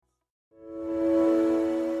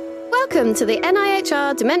Welcome to the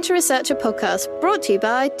NIHR Dementia Researcher podcast, brought to you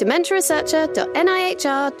by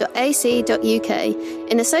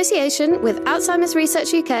dementiaresearcher.nihr.ac.uk in association with Alzheimer's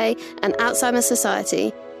Research UK and Alzheimer's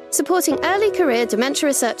Society, supporting early career dementia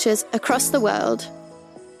researchers across the world.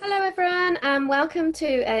 Hello everyone, and welcome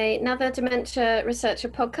to another Dementia Researcher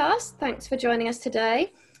podcast. Thanks for joining us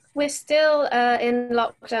today. We're still in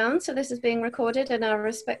lockdown, so this is being recorded in our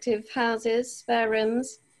respective houses, spare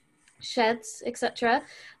rooms, sheds, etc.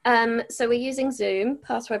 So we're using Zoom,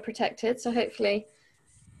 password protected, so hopefully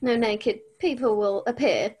no naked people will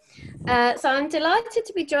appear. So I'm delighted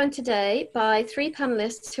to be joined today by three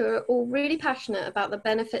panelists who are all really passionate about the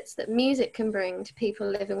benefits that music can bring to people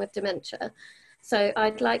living with dementia. So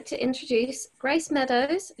I'd like to introduce Grace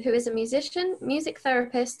Meadows, who is a musician, music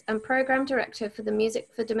therapist, and program director for the Music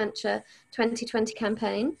for Dementia 2020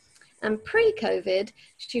 campaign. And pre-COVID,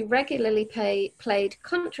 she regularly played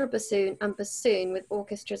contrabassoon and bassoon with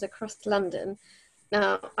orchestras across London.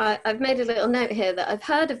 Now, I've made a little note here that I've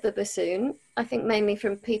heard of the bassoon, I think mainly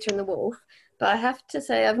from Peter and the Wolf, but I have to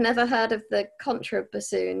say I've never heard of the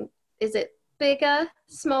contrabassoon. Is it bigger,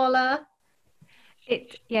 smaller?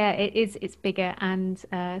 It is. It's bigger, and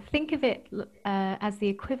think of it as the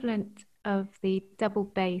equivalent of the double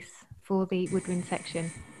bass for the woodwind section.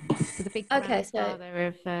 So the big grandfather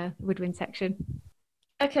of woodwind section.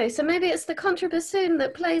 Okay, so maybe it's the contrabassoon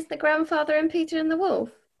that plays the grandfather in Peter and the Wolf,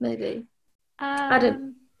 maybe. I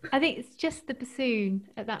think it's just the bassoon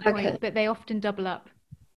at that point, but they often double up.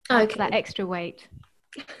 Okay. That extra weight.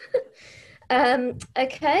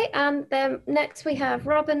 Okay, and then next we have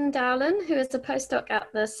Robin Dowland, who is a postdoc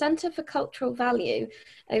at the Centre for Cultural Value,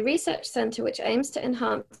 a research centre which aims to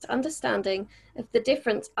enhance understanding of the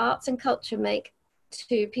difference arts and culture make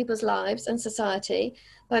to people's lives and society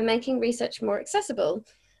by making research more accessible.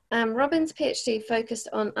 Robin's PhD focused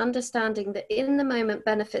on understanding the in-the-moment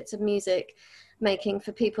benefits of music making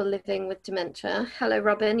for people living with dementia. Hello,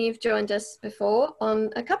 Robin. You've joined us before on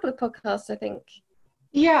a couple of podcasts, I think.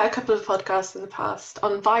 Yeah, a couple of podcasts in the past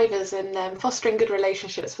on Vivers and fostering good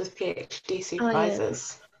relationships with PhD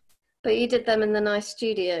supervisors. Oh, yeah. But you did them in the nice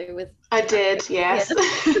studio with... I did, yes.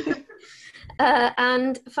 Yeah.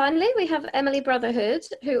 And finally, we have Emily Brotherhood,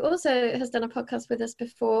 who also has done a podcast with us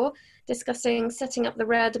before, discussing setting up the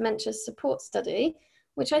Rare Dementia Support Study,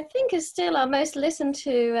 which I think is still our most listened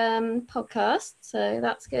to podcast, so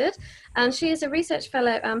that's good. And she is a research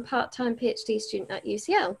fellow and part-time PhD student at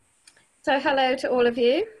UCL. So hello to all of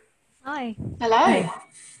you. Hi. Hello.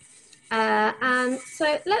 And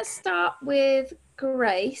so let's start with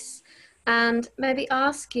Grace and maybe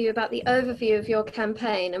ask you about the overview of your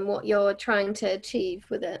campaign and what you're trying to achieve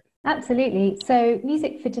with it. Absolutely. So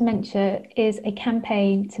Music for Dementia is a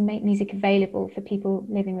campaign to make music available for people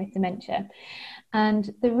living with dementia.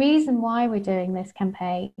 And the reason why we're doing this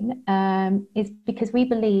campaign is because we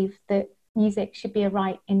believe that music should be a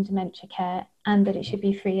right in dementia care and that it should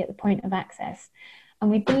be free at the point of access.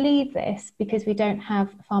 And we believe this because we don't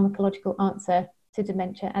have a pharmacological answer to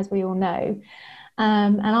dementia, as we all know.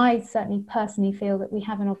 And I certainly personally feel that we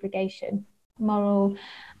have an obligation, moral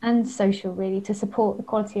and social really, to support the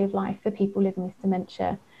quality of life for people living with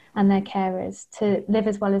dementia and their carers to live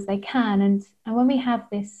as well as they can. And when we have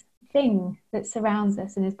this thing that surrounds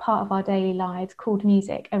us and is part of our daily lives called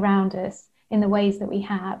music around us in the ways that we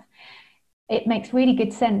have, it makes really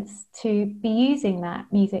good sense to be using that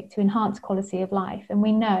music to enhance quality of life. And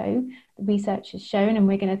we know, the research has shown, and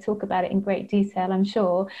we're going to talk about it in great detail, I'm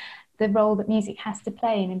sure, the role that music has to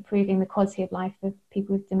play in improving the quality of life of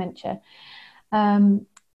people with dementia. And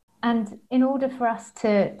in order for us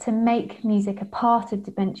to make music a part of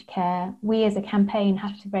dementia care, we as a campaign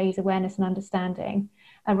have to raise awareness and understanding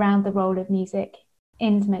around the role of music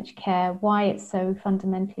in dementia care, why it's so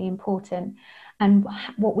fundamentally important, and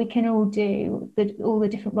what we can all do, all the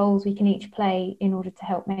different roles we can each play in order to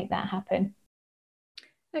help make that happen.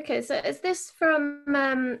 Okay, so is this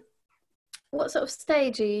from, what sort of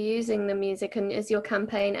stage are you using the music, and is your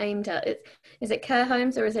campaign aimed at? Is it care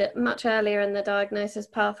homes, or is it much earlier in the diagnosis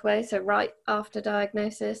pathway, so right after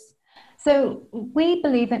diagnosis? So we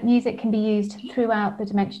believe that music can be used throughout the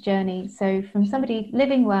dementia journey, so from somebody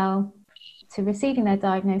living well to receiving their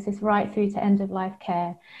diagnosis right through to end of life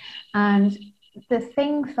care. And the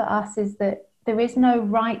thing for us is that there is no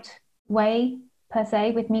right way per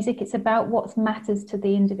se with music. It's about what matters to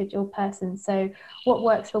the individual person. So what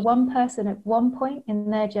works for one person at one point in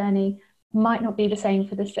their journey might not be the same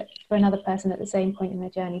for another person at the same point in their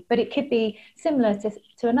journey, but it could be similar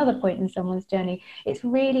to another point in someone's journey. It's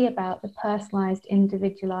really about the personalized,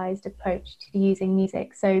 individualized approach to using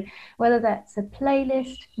music. So whether that's a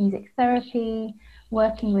playlist, music therapy,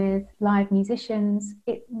 working with live musicians,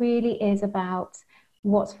 it really is about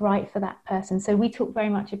what's right for that person. So we talk very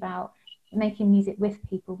much about making music with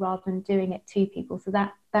people rather than doing it to people. So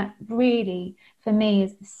that really, for me,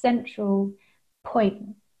 is the central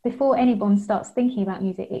point. Before anyone starts thinking about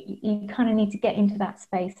music, you kind of need to get into that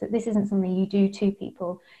space, that this isn't something you do to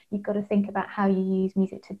people. You've got to think about how you use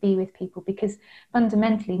music to be with people, because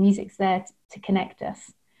fundamentally music's there to connect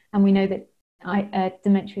us. And we know that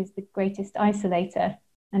dementia is the greatest isolator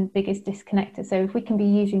and biggest disconnector. So if we can be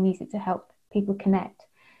using music to help people connect,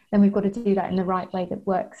 then we've got to do that in the right way that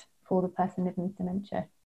works for the person living with dementia.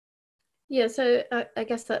 Yeah, so I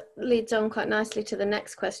guess that leads on quite nicely to the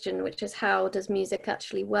next question, which is, how does music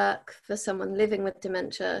actually work for someone living with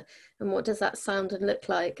dementia, and what does that sound and look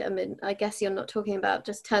like? I mean, I guess you're not talking about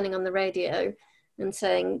just turning on the radio and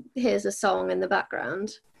saying, here's a song in the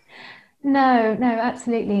background. No,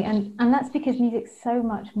 absolutely. And that's because music's so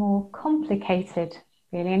much more complicated,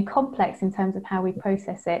 really, and complex in terms of how we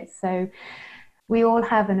process it. So we all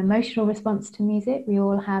have an emotional response to music. We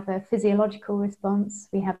all have a physiological response.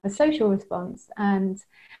 We have a social response. And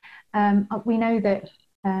we know that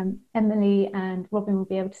Emily and Robin will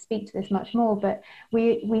be able to speak to this much more, but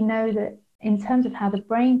we know that in terms of how the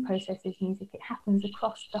brain processes music, it happens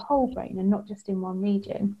across the whole brain and not just in one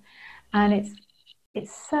region. And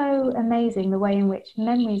it's so amazing the way in which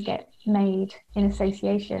memories get made in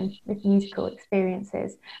association with musical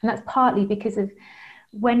experiences. And that's partly because of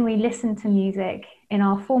when we listen to music in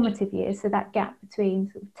our formative years, so that gap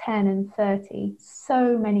between sort of 10 and 30,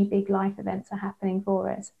 so many big life events are happening for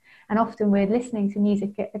us. And often we're listening to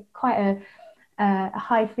music at quite a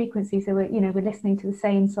high frequency. So we're listening to the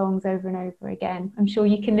same songs over and over again. I'm sure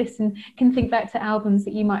you can think back to albums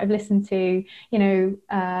that you might have listened to,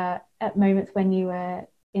 at moments when you were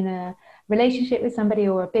in a relationship with somebody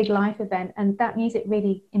or a big life event, and that music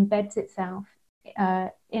really embeds itself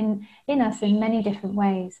in us in many different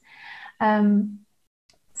ways.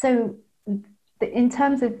 So in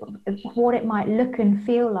terms of what it might look and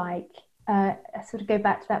feel like, I sort of go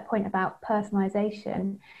back to that point about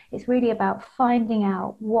personalization. It's really about finding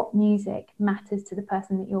out what music matters to the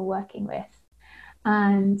person that you're working with,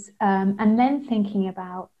 and then thinking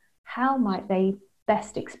about how might they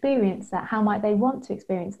best experience that, how might they want to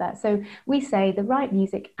experience that. So we say the right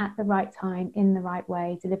music at the right time, in the right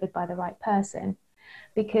way, delivered by the right person.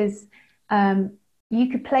 Because you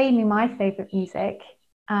could play me my favorite music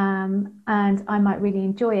and I might really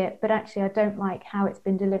enjoy it, but actually I don't like how it's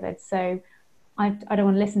been delivered, so I don't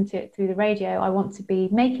want to listen to it through the radio. I want to be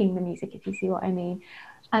making the music, if you see what I mean.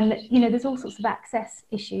 And there's all sorts of access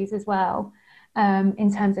issues as well,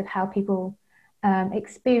 in terms of how people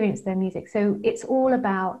experience their music. So it's all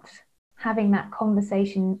about having that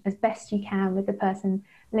conversation as best you can with the person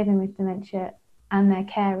living with dementia and their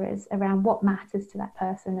carers around what matters to that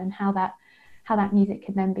person and how that music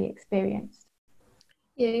can then be experienced.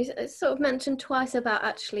 Yeah, you sort of mentioned twice about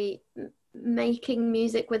actually making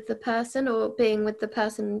music with the person, or being with the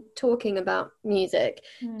person talking about music.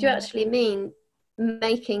 Do you actually mean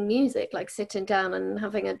making music, like sitting down and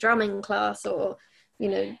having a drumming class, or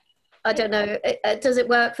I don't know, does it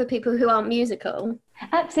work for people who aren't musical?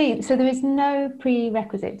 Absolutely. So there is no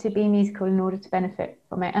prerequisite to be musical in order to benefit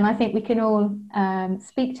from it. And I think we can all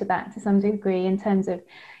speak to that to some degree, in terms of,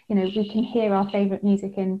 we can hear our favourite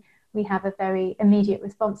music and we have a very immediate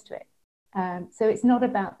response to it. So it's not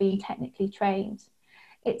about being technically trained.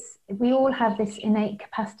 We all have this innate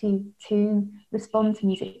capacity to respond to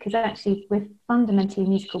music, because actually we're fundamentally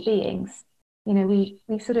musical beings. We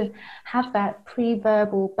sort of have that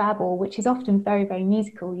pre-verbal babble, which is often very, very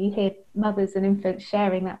musical. You hear mothers and infants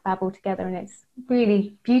sharing that babble together, and it's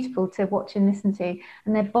really beautiful to watch and listen to.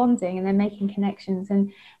 And they're bonding and they're making connections.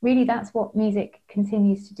 And really that's what music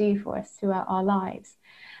continues to do for us throughout our lives.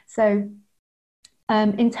 So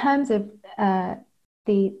in terms of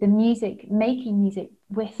the music, making music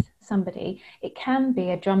with somebody, it can be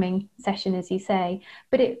a drumming session, as you say,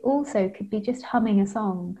 but it also could be just humming a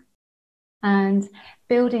song and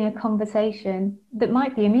building a conversation that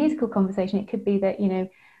might be a musical conversation. It could be that,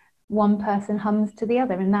 one person hums to the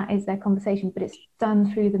other and that is their conversation, but it's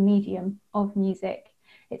done through the medium of music.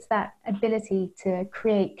 It's that ability to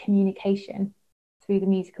create communication through the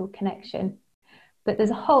musical connection. But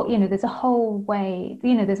there's a whole way,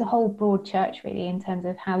 there's a whole broad church really in terms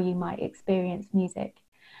of how you might experience music.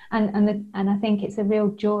 And I think it's a real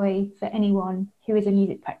joy for anyone who is a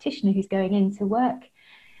music practitioner who's going into work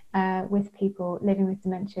with people living with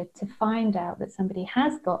dementia to find out that somebody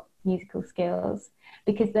has got musical skills,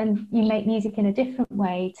 because then you make music in a different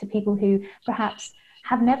way to people who perhaps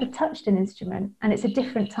have never touched an instrument, and it's a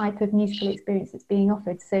different type of musical experience that's being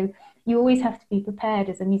offered. So you always have to be prepared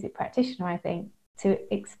as a music practitioner, I think,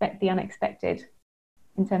 to expect the unexpected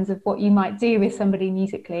in terms of what you might do with somebody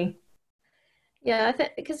musically. Yeah, I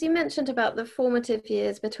think because you mentioned about the formative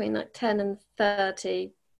years between like 10 and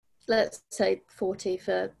 30, let's say 40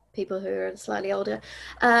 for people who are slightly older,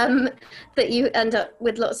 that you end up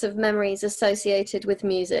with lots of memories associated with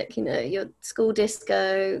music, you know, your school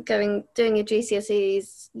disco, doing your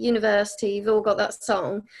GCSEs, university, you've all got that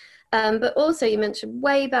song. But also you mentioned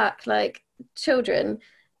way back, like children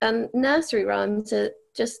and nursery rhymes are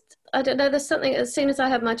just, I don't know, there's something, as soon as I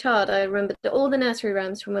had my child, I remembered all the nursery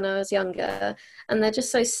rhymes from when I was younger, and they're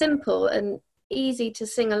just so simple and easy to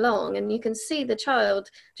sing along, and you can see the child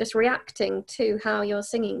just reacting to how you're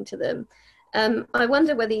singing to them. I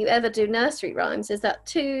wonder whether you ever do nursery rhymes. Is that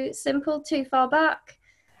too simple, too far back?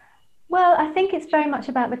 Well, I think it's very much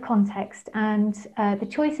about the context, and the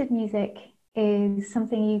choice of music is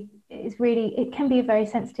something it can be a very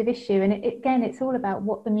sensitive issue. And again, it's all about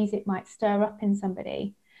what the music might stir up in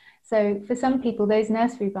somebody. So for some people, those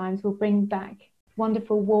nursery rhymes will bring back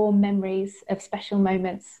wonderful, warm memories of special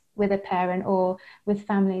moments with a parent or with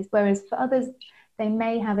families, whereas for others, they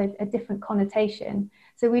may have a different connotation.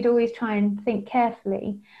 So we'd always try and think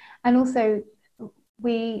carefully. And also,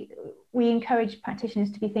 we encourage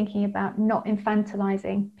practitioners to be thinking about not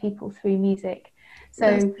infantilizing people through music.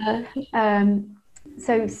 So,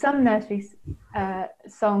 so some nursery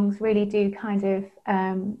songs really do kind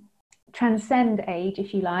of transcend age,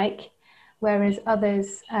 if you like, whereas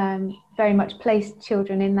others very much place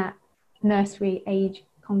children in that nursery age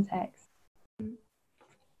context.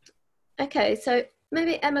 Okay, so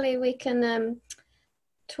maybe Emily, we can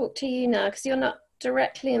talk to you now, because you're not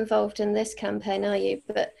directly involved in this campaign, are you?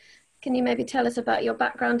 But can you maybe tell us about your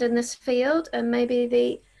background in this field and maybe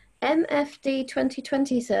the MFD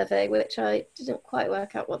 2020 survey, which I didn't quite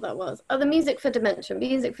work out what that was. Oh, the Music for Dementia,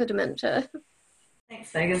 Music for Dementia.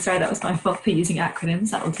 Thanks, Megan. Sorry, that was my fault for using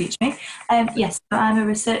acronyms. That will teach me. Yes, so I'm a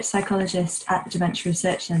research psychologist at the Dementia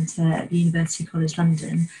Research Centre at the University College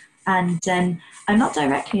London. And I'm not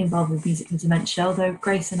directly involved with Music for Dementia, although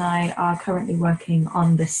Grace and I are currently working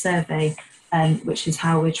on this survey, which is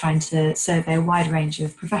how we're trying to survey a wide range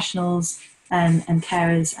of professionals and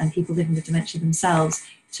carers and people living with dementia themselves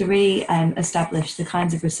to really establish the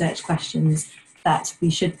kinds of research questions that we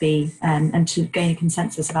should be, and to gain a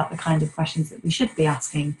consensus about the kind of questions that we should be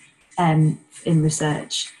asking in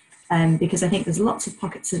research. Because I think there's lots of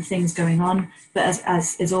pockets of things going on, but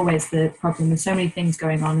as is always the problem with so many things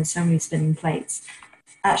going on and so many spinning plates,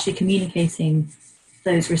 actually communicating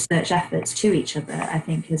those research efforts to each other, I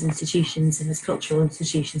think as institutions and as cultural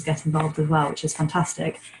institutions get involved as well, which is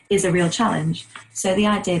fantastic, is a real challenge. So the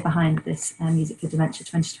idea behind this Music for Dementia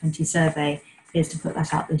 2020 survey is to put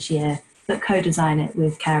that out this year, but co-design it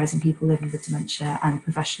with carers and people living with dementia and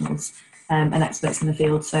professionals and experts in the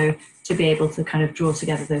field. So to be able to kind of draw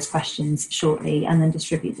together those questions shortly and then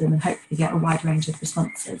distribute them and hopefully get a wide range of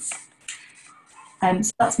responses.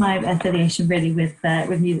 So that's my affiliation really with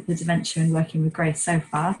Music for Dementia and working with Grace so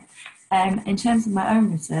far. In terms of my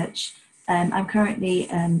own research, I'm currently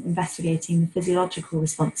investigating the physiological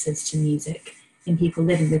responses to music in people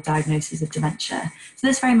living with diagnoses of dementia. So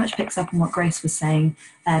this very much picks up on what Grace was saying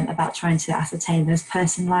about trying to ascertain those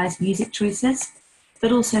personalised music choices,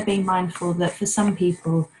 but also being mindful that for some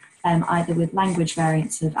people, either with language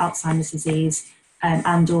variants of Alzheimer's disease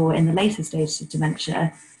and or in the later stages of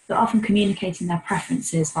dementia, that often communicating their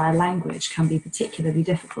preferences via language can be particularly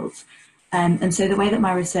difficult. And so the way that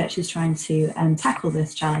my research is trying to tackle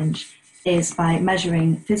this challenge is by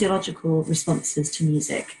measuring physiological responses to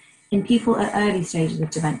music in people at early stages of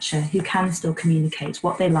dementia who can still communicate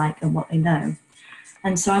what they like and what they know.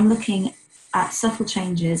 And so I'm looking at subtle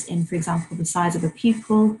changes in, for example, the size of a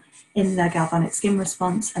pupil, in their galvanic skin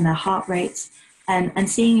response and their heart rate, and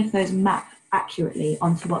seeing if those map accurately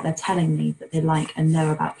onto what they're telling me that they like and know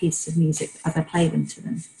about pieces of music as I play them to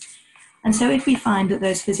them. And so if we find that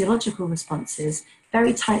those physiological responses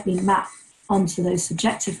very tightly map onto those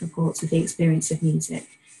subjective reports of the experience of music,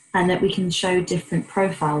 and that we can show different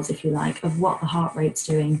profiles, if you like, of what the heart rate's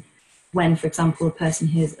doing when, for example, a person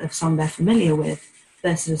hears a song they're familiar with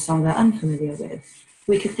versus a song they're unfamiliar with,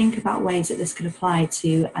 we could think about ways that this could apply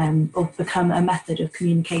to or become a method of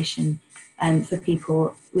communication for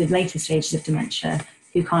people with later stages of dementia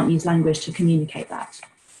who can't use language to communicate that.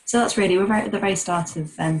 So that's really, we're right at the very start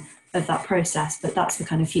of that process, but that's the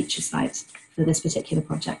kind of future site for this particular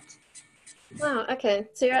project. Wow, okay.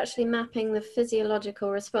 So you're actually mapping the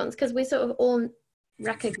physiological response, because we sort of all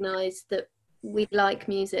recognise that we like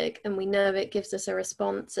music and we know it gives us a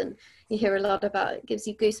response, and you hear a lot about it gives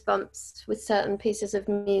you goosebumps with certain pieces of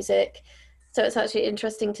music. So it's actually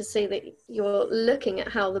interesting to see that you're looking at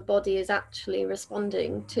how the body is actually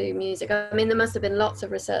responding to music. I mean, there must have been lots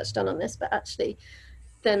of research done on this, but actually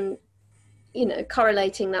then, you know,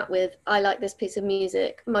 correlating that with, I like this piece of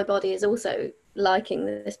music, my body is also liking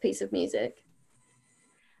this piece of music.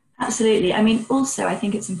 Absolutely. I mean, also, I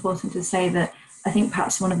think it's important to say that I think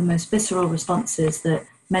perhaps one of the most visceral responses that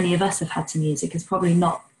many of us have had to music is probably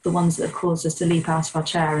not the ones that have caused us to leap out of our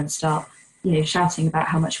chair and start, you know, shouting about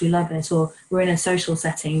how much we love it, or we're in a social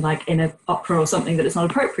setting like in an opera or something that it's not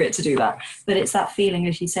appropriate to do that. But it's that feeling,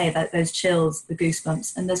 as you say, that those chills, the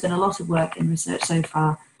goosebumps. And there's been a lot of work in research so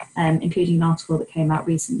far, including an article that came out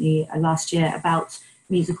recently last year about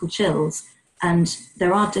musical chills. And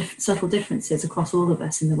there are subtle differences across all of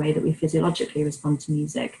us in the way that we physiologically respond to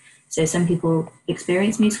music. So some people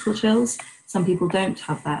experience musical chills, some people don't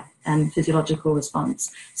have that physiological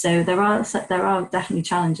response. So there are definitely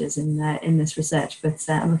challenges in this research, but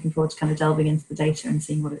I'm looking forward to kind of delving into the data and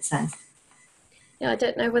seeing what it says. Yeah, I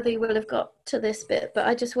don't know whether you will have got to this bit, but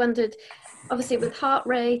I just wondered, obviously with heart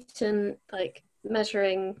rate and like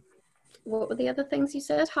measuring, what were the other things you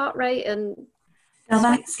said? Heart rate and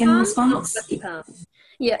galvanic skin response.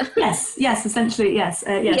 Yeah. Yes. Essentially, yes.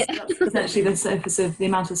 Yes. Yeah. That's essentially the surface of the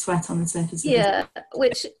amount of sweat on the surface. Yeah,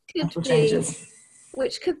 which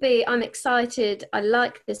could be. I'm excited. I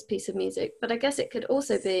like this piece of music, but I guess it could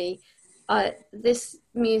also be, this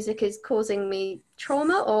music is causing me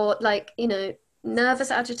trauma, or like, you know,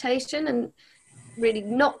 nervous agitation, and really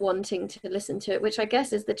not wanting to listen to it. Which I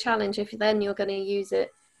guess is the challenge if then you're going to use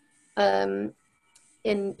it.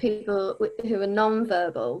 In people who are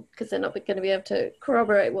non-verbal, because they're not going to be able to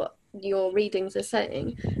corroborate what your readings are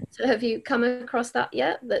saying. So have you come across that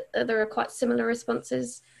yet, that there are quite similar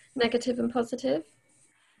responses, negative and positive?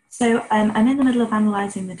 So I'm in the middle of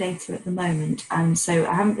analysing the data at the moment, and so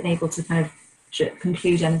I haven't been able to kind of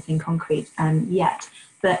conclude anything concrete yet.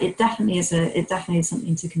 But it definitely is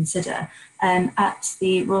something to consider. At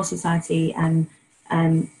the Royal Society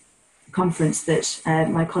conference that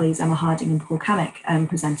my colleagues Emma Harding and Paul Kamek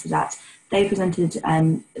presented at, they presented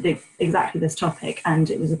exactly this topic, and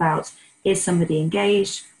it was about, is somebody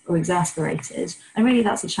engaged or exasperated? And really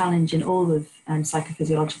that's a challenge in all of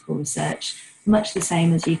psychophysiological research, much the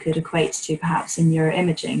same as you could equate to perhaps in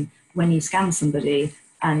neuroimaging when you scan somebody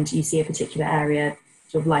and you see a particular area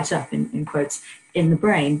sort of light up, in quotes, in the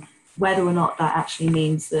brain, whether or not that actually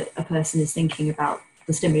means that a person is thinking about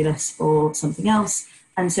the stimulus or something else.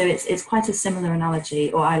 And so it's quite a similar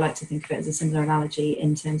analogy, or I like to think of it as a similar analogy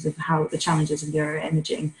in terms of how the challenges of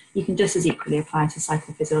neuroimaging, you can just as equally apply to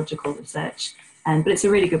psychophysiological research. But it's a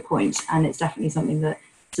really good point, and it's definitely something that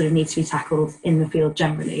sort of needs to be tackled in the field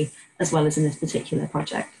generally, as well as in this particular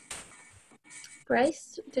project.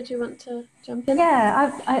 Grace, did you want to jump in?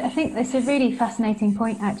 Yeah, I think it's a really fascinating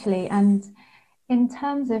point, actually. And in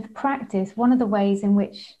terms of practice, one of the ways in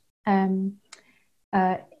which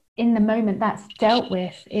in the moment that's dealt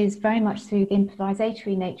with is very much through the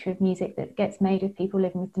improvisatory nature of music that gets made of people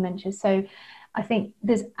living with dementia. So I think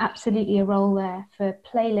there's absolutely a role there for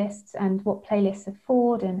playlists and what playlists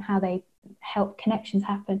afford and how they help connections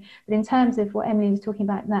happen. But in terms of what Emily was talking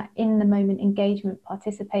about, that in the moment engagement,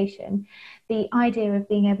 participation, the idea of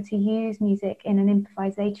being able to use music in an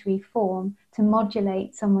improvisatory form to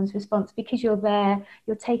modulate someone's response, because you're there,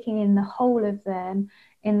 you're taking in the whole of them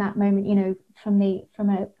in that moment, you know, from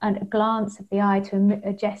a glance of the eye to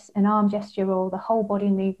an arm gesture, or the whole body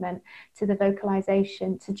movement, to the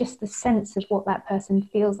vocalization, to just the sense of what that person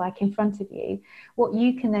feels like in front of you. What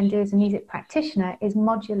you can then do as a music practitioner is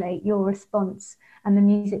modulate your response and the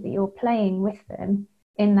music that you're playing with them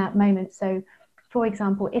in that moment. So, for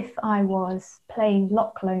example, if I was playing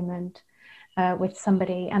Loch Lomond with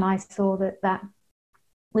somebody and I saw that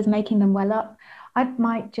was making them well up, I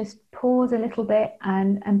might just pause a little bit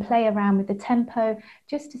and play around with the tempo,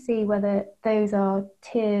 just to see whether those are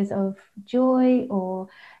tears of joy or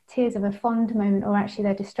tears of a fond moment, or actually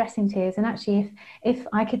they're distressing tears. And actually if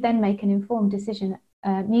I could then make an informed decision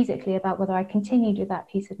musically about whether I continued with that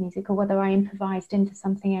piece of music or whether I improvised into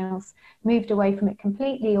something else, moved away from it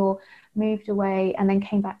completely, or moved away and then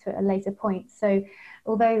came back to it at a later point. So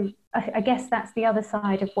although I guess that's the other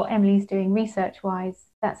side of what Emily's doing research-wise,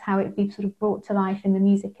 that's how it would be sort of brought to life in the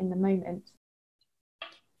music in the moment.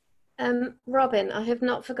 Robin, I have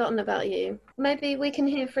not forgotten about you. Maybe we can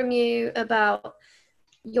hear from you about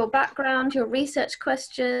your background, your research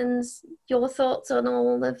questions, your thoughts on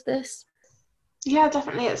all of this. Yeah,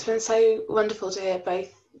 definitely. It's been so wonderful to hear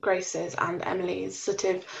both Grace's and Emily's sort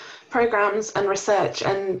of programs and research,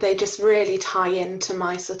 and they just really tie into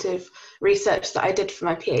my sort of research that I did for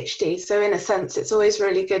my PhD. So in a sense, it's always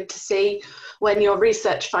really good to see when your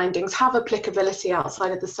research findings have applicability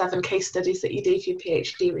outside of the 7 case studies that you do for your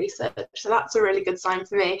PhD research. So that's a really good sign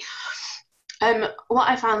for me. What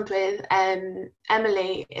I found with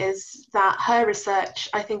Emily is that her research,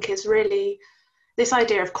 I think, is really this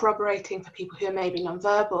idea of corroborating for people who are maybe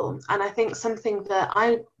nonverbal. And I think something that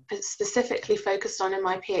I specifically focused on in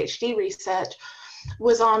my PhD research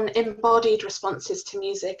was on embodied responses to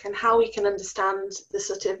music and how we can understand the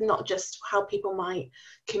sort of not just how people might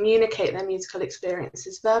communicate their musical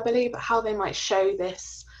experiences verbally, but how they might show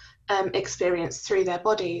this experience through their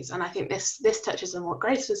bodies. And I think this touches on what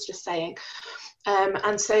Grace was just saying.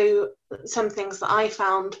 And so some things that I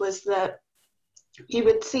found was that you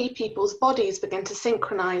would see people's bodies begin to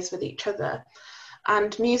synchronize with each other.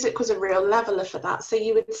 And music was a real leveler for that. So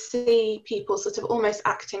you would see people sort of almost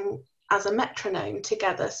acting as a metronome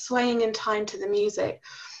together, swaying in time to the music,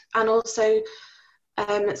 and also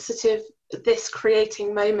sort of this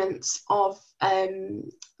creating moments of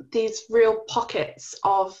these real pockets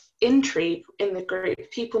of intrigue in the group.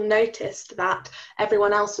 People noticed that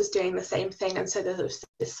everyone else was doing the same thing, and so there was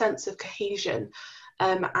this sense of cohesion.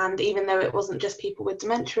 And even though it wasn't just people with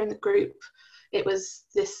dementia in the group, it was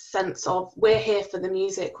this sense of, we're here for the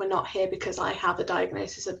music, we're not here because I have a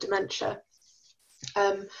diagnosis of dementia.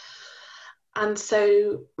 And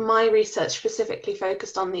so my research specifically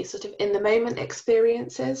focused on these sort of in the moment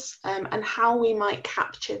experiences, and how we might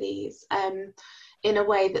capture these in a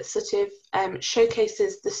way that sort of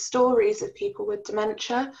showcases the stories of people with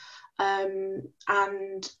dementia,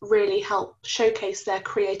 and really help showcase their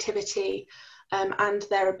creativity and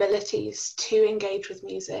their abilities to engage with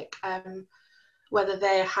music, whether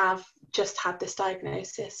they have just had this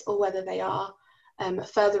diagnosis or whether they are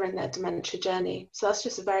further in their dementia journey. So that's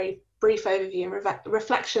just a very brief overview and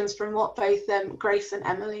reflections from what both Grace and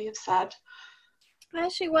Emily have said. I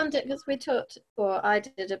actually wondered, because we talked, or I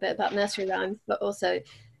did a bit about nursery rhymes, but also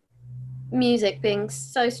music being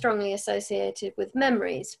so strongly associated with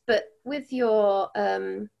memories. But with your,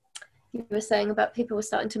 you were saying about people were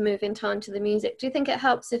starting to move in time to the music. Do you think it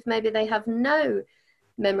helps if maybe they have no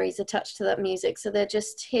memories attached to that music, so they're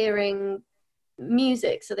just hearing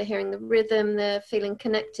music, so they're hearing the rhythm, they're feeling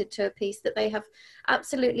connected to a piece that they have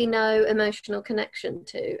absolutely no emotional connection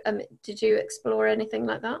to? Did you explore anything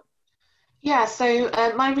like that? Yeah, so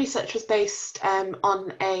my research was based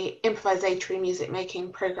on a improvisatory music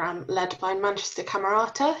making programme led by Manchester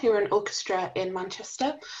Camerata, who are an orchestra in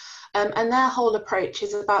Manchester. And their whole approach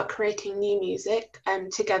is about creating new music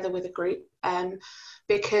together with a group,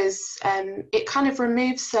 because it kind of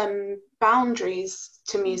removes some boundaries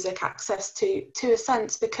to music access to a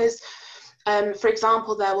sense, because for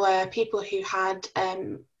example, there were people who had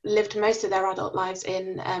lived most of their adult lives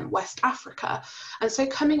in West Africa, and so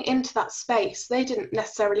coming into that space, they didn't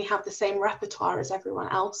necessarily have the same repertoire as everyone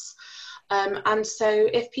else, and so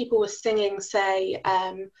if people were singing, say,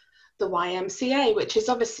 the YMCA, which is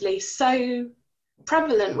obviously so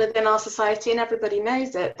prevalent within our society and everybody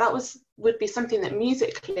knows it, that would be something that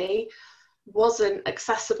musically wasn't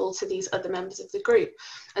accessible to these other members of the group.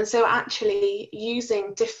 And so actually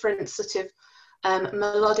using different sort of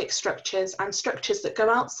melodic structures and structures that go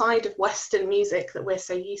outside of Western music that we're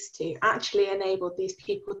so used to actually enabled these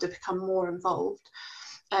people to become more involved,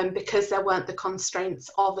 because there weren't the constraints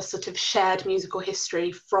of a sort of shared musical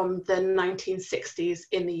history from the 1960s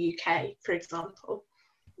in the UK, for example.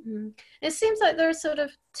 It seems like there are sort of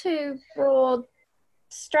two broad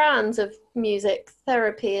strands of music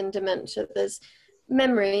therapy in dementia. There's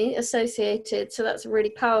memory associated, so that's really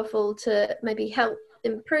powerful to maybe help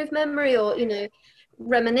improve memory, or, you know,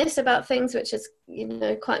 reminisce about things, which is, you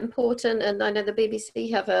know, quite important. And I know the BBC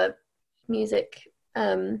have a music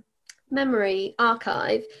memory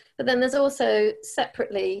archive, but then there's also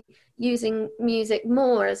separately using music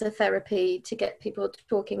more as a therapy to get people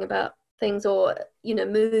talking about things, or, you know,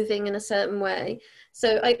 moving in a certain way.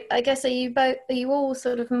 So I guess are you all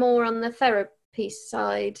sort of more on the therapy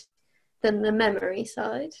side than the memory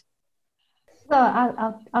side?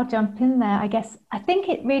 Well, I'll jump in there. I think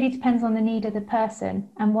it really depends on the need of the person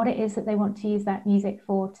and what it is that they want to use that music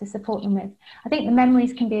for, to support them with. I think the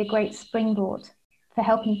memories can be a great springboard for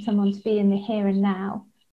helping someone to be in the here and now.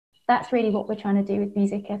 That's really what we're trying to do with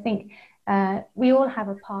music. I think we all have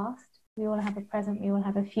a past, we all have a present, we all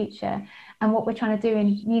have a future. And what we're trying to do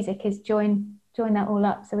in music is join that all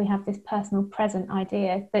up, so we have this personal present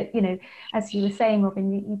idea that, you know, as you were saying,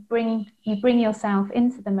 Robin, you bring yourself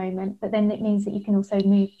into the moment, but then it means that you can also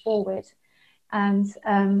move forward And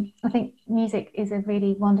I think music is a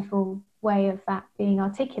really wonderful way of that being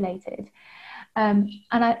articulated. And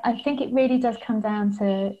I think it really does come down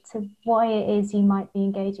to why it is you might be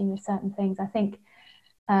engaging with certain things. I think,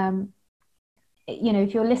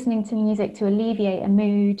 if you're listening to music to alleviate a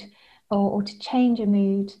mood or to change a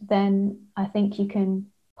mood, then I think you can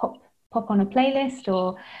pop on a playlist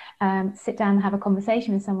or sit down and have a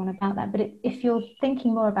conversation with someone about that. But if you're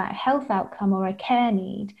thinking more about a health outcome or a care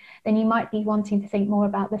need, then you might be wanting to think more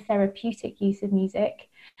about the therapeutic use of music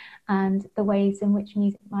and the ways in which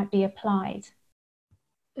music might be applied.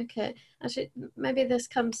 Okay, actually, maybe this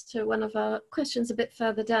comes to one of our questions a bit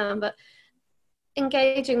further down, but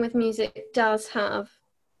engaging with music does have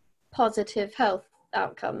positive health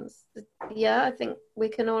outcomes. Yeah, I think we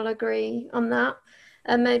can all agree on that.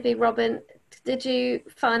 And maybe, Robin, did you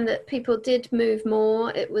find that people did move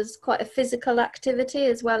more? It was quite a physical activity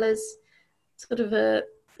as well as sort of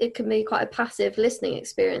it can be quite a passive listening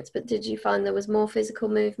experience, but did you find there was more physical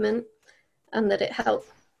movement and that it helped?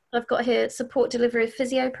 I've got here support delivery of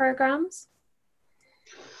physio programs.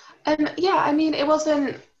 Yeah, I mean, it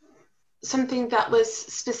wasn't something that was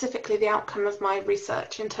specifically the outcome of my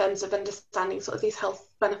research in terms of understanding sort of these health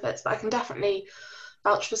benefits, but I can definitely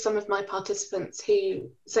vouch for some of my participants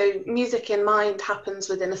so music in mind happens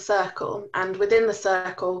within a circle, and within the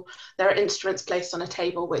circle there are instruments placed on a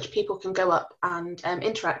table which people can go up and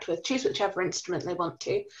interact with, choose whichever instrument they want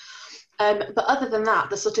to. But other than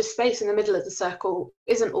that, the sort of space in the middle of the circle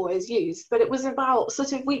isn't always used. But it was about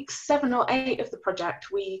sort of weeks 7 or 8 of the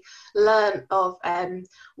project, we learned of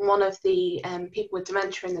one of the people with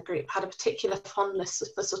dementia in the group had a particular fondness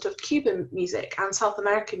for sort of Cuban music and South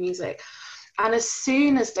American music. And as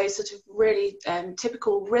soon as those sort of really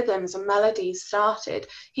typical rhythms and melodies started,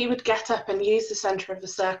 he would get up and use the centre of the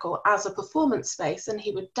circle as a performance space, and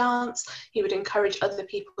he would dance. He would encourage other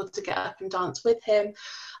people to get up and dance with him.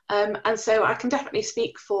 And so I can definitely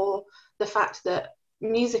speak for the fact that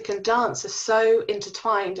music and dance are so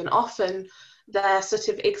intertwined, and often they're sort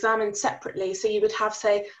of examined separately. So you would have,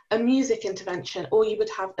 say, a music intervention or you would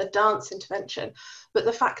have a dance intervention. But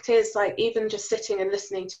the fact is, like, even just sitting and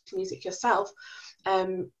listening to music yourself,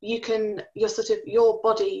 your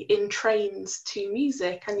body entrains to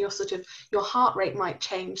music, and your heart rate might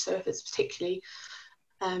change. So if it's particularly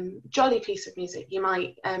jolly piece of music, you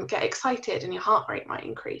might get excited and your heart rate might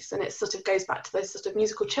increase, and it sort of goes back to those sort of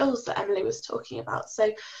musical chills that Emily was talking about.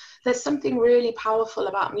 So there's something really powerful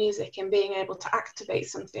about music and being able to activate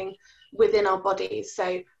something within our bodies.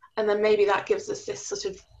 So, and then maybe that gives us this sort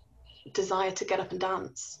of desire to get up and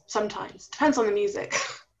dance. Sometimes depends on the music.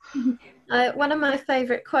 One of my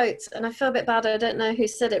favourite quotes, and I feel a bit bad, I don't know who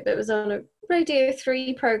said it, but it was on a Radio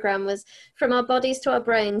 3 programme, was, "From our bodies to our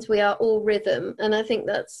brains, we are all rhythm." And I think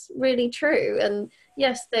that's really true. And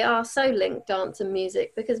yes, they are so linked, dance and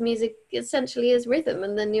music, because music essentially is rhythm,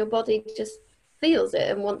 and then your body just feels it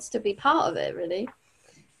and wants to be part of it, really.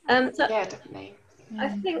 So yeah, definitely. I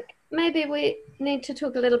think maybe we need to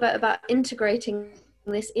talk a little bit about integrating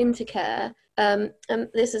this into care. And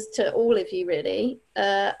this is to all of you, really.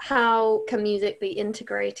 How can music be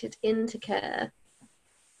integrated into care?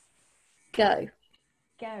 Go.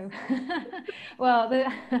 Well,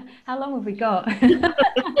 how long have we got?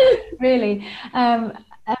 Really,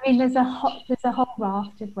 I mean, there's a whole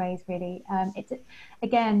raft of ways, really. It's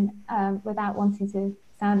again, without wanting to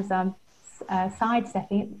sound as I'm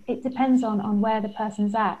sidestepping, it depends on where the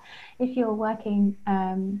person's at. If you're working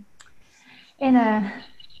in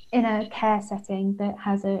a care setting that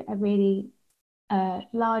has a really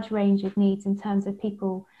large range of needs in terms of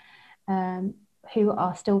people who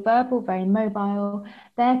are still verbal, very mobile,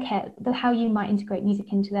 their care, how you might integrate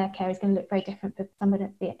music into their care is going to look very different for somebody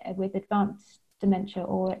with advanced dementia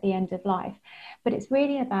or at the end of life. But it's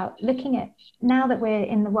really about looking at, now that we're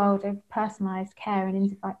in the world of personalised care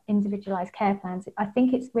and individualised care plans, I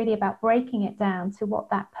think it's really about breaking it down to what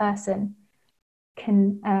that person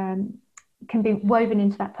can be woven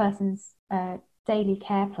into that person's daily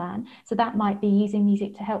care plan. So that might be using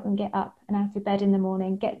music to help them get up and out of bed in the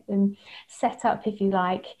morning, get them set up, if you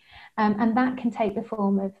like, and that can take the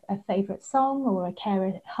form of a favourite song or a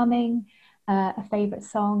carer humming a favourite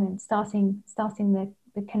song and starting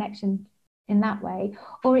the connection in that way.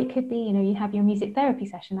 Or it could be, you have your music therapy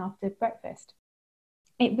session after breakfast.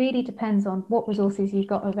 It really depends on what resources you've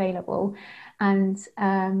got available and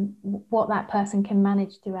what that person can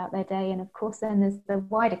manage throughout their day. And of course, then there's the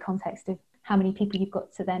wider context of how many people you've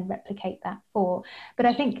got to then replicate that for. But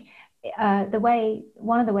I think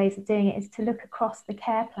one of the ways of doing it is to look across the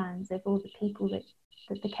care plans of all the people that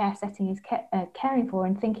the care setting is caring for,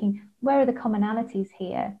 and thinking, where are the commonalities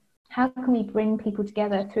here? how can we bring people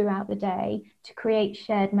together throughout the day to create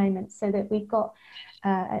shared moments so that we've got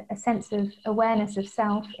a sense of awareness of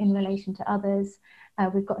self in relation to others,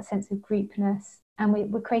 we've got a sense of groupness, and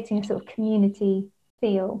we're creating a sort of community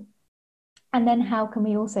feel. And then how can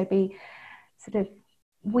we also be sort of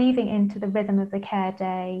weaving into the rhythm of the care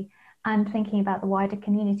day and thinking about the wider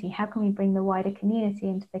community? How can we bring the wider community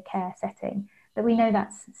into the care setting? That we know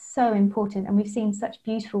that's so important, and we've seen such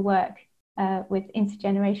beautiful work with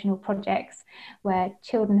intergenerational projects where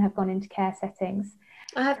children have gone into care settings.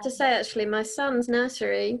 I have to say, actually, my son's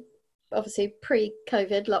nursery, obviously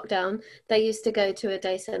pre-COVID lockdown, they used to go to a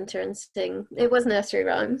day centre and sing. It was nursery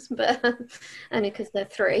rhymes, but only because they're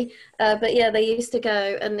 3. But yeah, they used to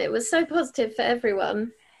go, and it was so positive for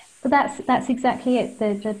everyone. But that's exactly it.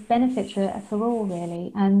 The benefits are for all,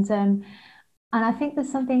 really, and I think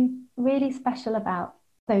there's something really special about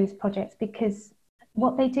those projects, because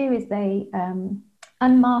what they do is they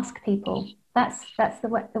unmask people. That's the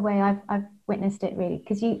way I've witnessed it, really,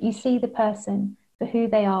 because you see the person for who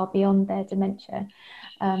they are beyond their dementia.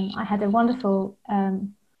 I had a wonderful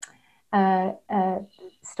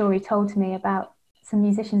story told to me about some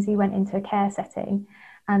musicians who went into a care setting,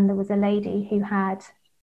 and there was a lady who had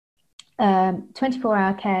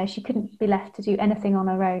 24-hour care. She couldn't be left to do anything on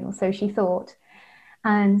her own, or so she thought.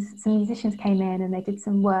 And some musicians came in and they did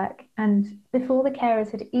some work, and before the carers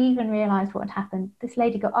had even realised what had happened, this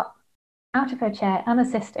lady got up out of her chair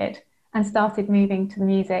unassisted and started moving to the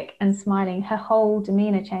music and smiling. Her whole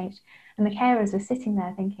demeanour changed, and the carers were sitting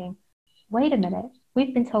there thinking, wait a minute,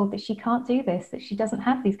 we've been told that she can't do this, that she doesn't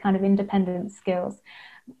have these kind of independent skills.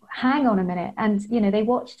 Hang on a minute. And they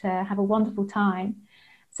watched her have a wonderful time.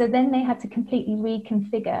 So then they had to completely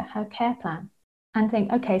reconfigure her care plan and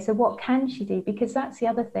think, okay, so what can she do? Because that's the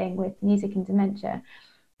other thing with music and dementia,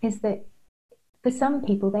 is that for some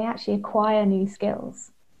people, they actually acquire new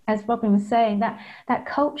skills. As Robin was saying, that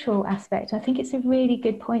cultural aspect, I think it's a really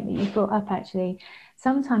good point that you brought up, actually.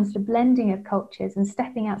 Sometimes the blending of cultures and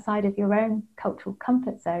stepping outside of your own cultural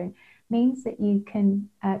comfort zone means that you can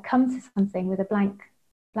come to something with a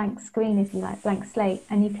blank screen, if you like, blank slate,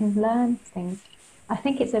 and you can learn things. I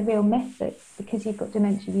think it's a real myth that because you've got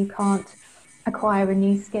dementia, you can't acquire a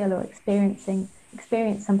new skill or experience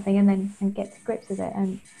something and get to grips with it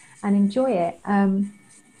and enjoy it.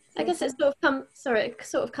 I guess it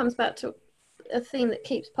sort of comes back to a theme that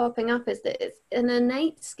keeps popping up, is that it's an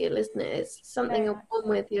innate skill, isn't it? It's something you're born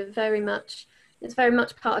with. It's very much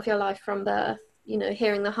part of your life from birth.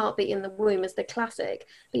 Hearing the heartbeat in the womb is the classic,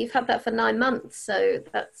 but you've had that for 9 months, so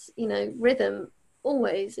that's rhythm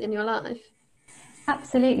always in your life.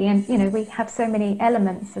 Absolutely, and we have so many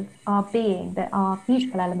elements of our being that are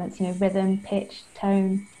musical elements, rhythm, pitch,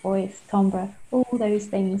 tone, voice, timbre, all those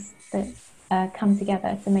things that come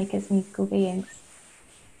together to make us musical beings.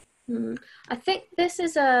 I think this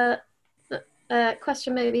is a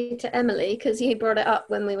question maybe to Emily, because you brought it up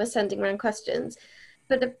when we were sending around questions,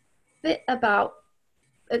 but a bit about,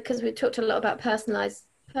 because we talked a lot about personalised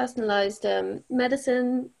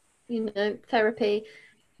medicine, therapy,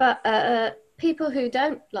 but people who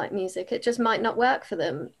don't like music, it just might not work for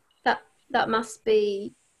them. That must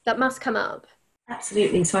come up.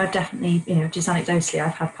 Absolutely. So I've definitely, just anecdotally,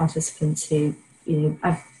 I've had participants who,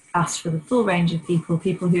 I've asked for the full range of people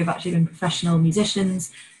who have actually been professional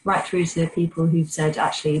musicians, right through to people who've said,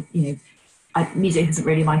 actually, music isn't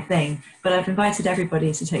really my thing. But I've invited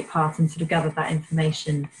everybody to take part and sort of gather that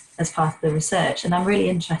information as part of the research. And I'm really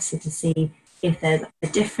interested to see if there's a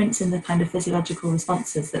difference in the kind of physiological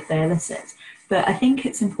responses that they elicit. But I think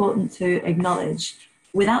it's important to acknowledge,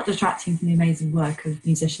 without detracting from the amazing work of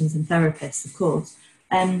musicians and therapists, of course,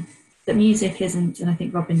 that music isn't, and I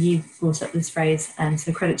think, Robin, you brought up this phrase, and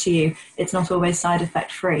so credit to you, it's not always side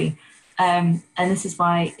effect free. And this is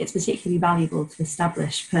why it's particularly valuable to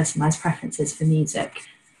establish personalised preferences for music.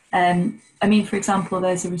 For example,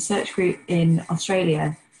 there's a research group in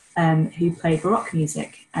Australia who played Baroque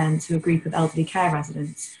music to a group of elderly care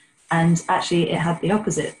residents. And actually it had the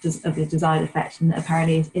opposite of the desired effect, and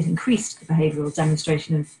apparently it increased the behavioural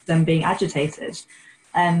demonstration of them being agitated.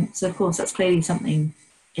 So of course that's clearly something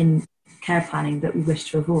in care planning that we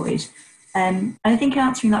wish to avoid. And I think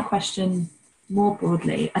answering that question more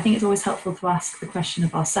broadly, I think it's always helpful to ask the question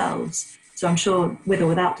of ourselves. So I'm sure with or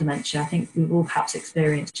without dementia, I think we've all perhaps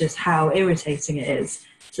experienced just how irritating it is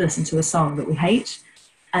to listen to a song that we hate.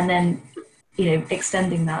 And then,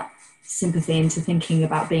 extending that sympathy into thinking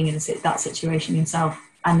about being in that situation yourself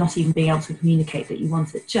and not even being able to communicate that you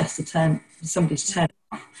want it just to turn somebody to turn it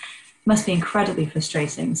off must be incredibly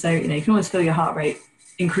frustrating. So, you can always feel your heart rate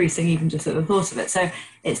increasing even just at the thought of it. So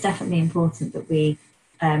it's definitely important that we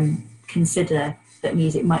consider that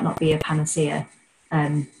music might not be a panacea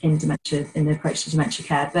in dementia, in the approach to dementia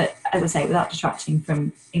care. But as I say, without detracting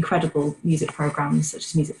from incredible music programs such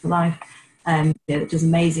as Music for Life, that does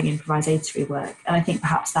amazing improvisatory work. And I think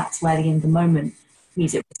perhaps that's where the in the moment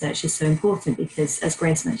music research is so important, because as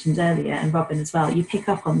Grace mentioned earlier, and Robin as well, you pick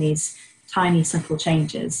up on these tiny subtle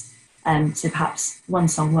changes. So perhaps one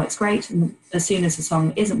song works great, and as soon as a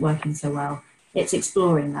song isn't working so well, it's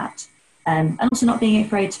exploring that. And also not being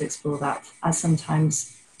afraid to explore that, as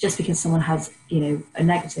sometimes just because someone has, a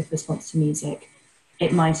negative response to music,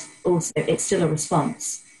 it's still a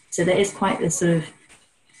response. So there is quite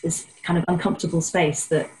this kind of uncomfortable space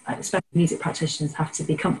that especially music practitioners have to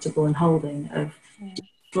be comfortable in holding of, do you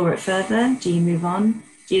explore it further? Do you move on?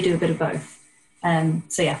 Do you do a bit of both?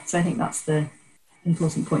 So I think that's the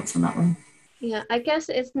important points on that one. Yeah, I guess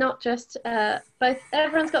it's not just both.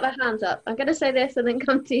 Everyone's got their hands up. I'm going to say this and then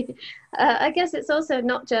come to you. I guess it's also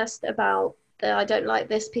not just about I don't like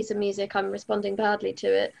this piece of music, I'm responding badly to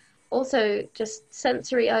it. Also, just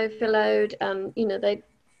sensory overload.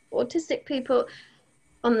 Autistic people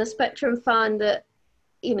on the spectrum find that,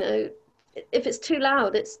 if it's too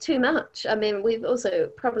loud, it's too much. I mean, we've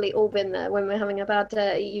also probably all been there when we're having a bad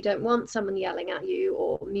day. You don't want someone yelling at you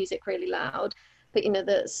or music really loud. But,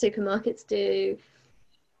 the supermarkets do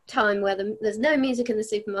time where there's no music in the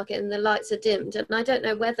supermarket and the lights are dimmed. And I don't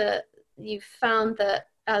know whether you've found that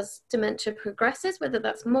as dementia progresses, whether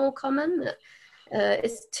that's more common, that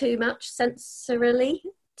it's too much sensorily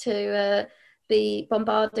to be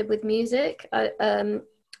bombarded with music.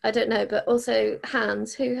 I don't know, but also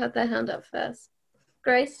hands. Who had their hand up first?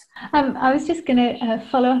 Grace? I was just going to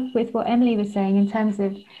follow up with what Emily was saying in terms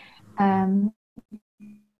of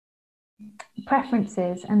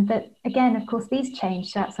preferences, and that again, of course, these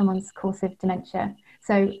change throughout someone's course of dementia.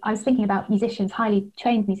 So I was thinking about musicians, highly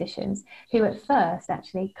trained musicians, who at first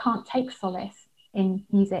actually can't take solace in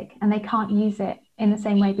music, and they can't use it in the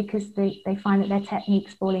same way because they find that their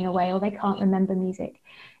technique's falling away, or they can't remember music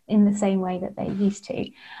in the same way that they used to.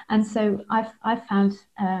 And so I've found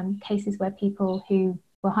cases where people who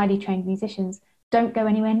were highly trained musicians don't go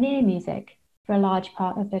anywhere near music for a large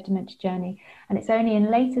part of their dementia journey. And it's only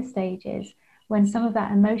in later stages when some of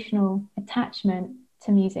that emotional attachment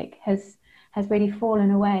to music has really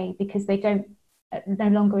fallen away, because they don't no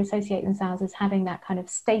longer associate themselves as having that kind of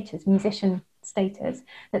status, musician status,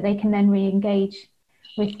 that they can then re-engage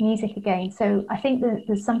with music again. So I think that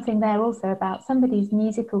there's something there also about somebody's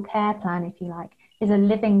musical care plan, if you like, is a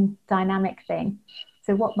living dynamic thing.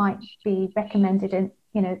 So what might be recommended in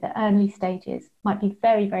the early stages might be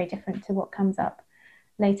very, very different to what comes up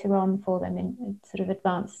later on for them in sort of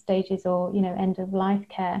advanced stages or end of life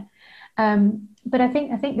care. But I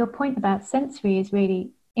think your point about sensory is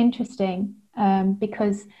really interesting,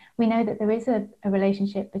 because we know that there is a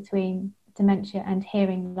relationship between dementia and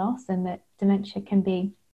hearing loss, and that dementia can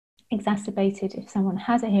be exacerbated if someone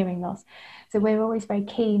has a hearing loss. So we're always very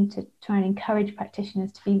keen to try and encourage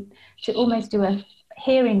practitioners to almost do a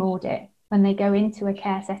hearing audit when they go into a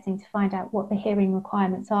care setting, to find out what the hearing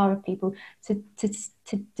requirements are of people, to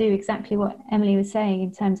do exactly what Emily was saying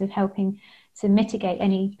in terms of helping to mitigate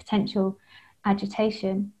any potential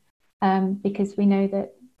agitation, because we know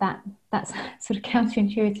that's sort of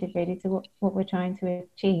counterintuitive really to what we're trying to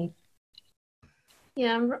achieve.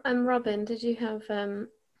 Yeah, and Robin, did you have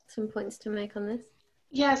some points to make on this?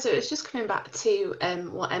 Yeah, so it's just coming back to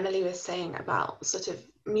what Emily was saying about sort of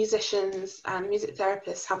musicians and music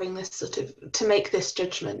therapists having this sort of, to make this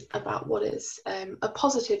judgment about what is a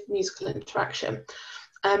positive musical interaction.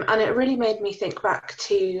 And it really made me think back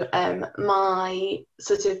to my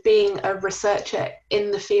sort of being a researcher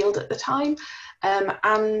in the field at the time,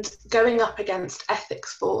 and going up against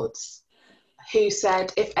ethics boards who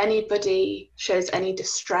said if anybody shows any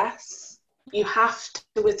distress, you have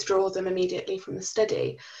to withdraw them immediately from the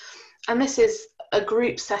study. And this is a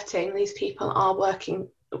group setting. These people are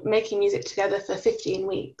making music together for 15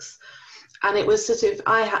 weeks. And it was sort of,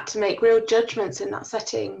 I had to make real judgments in that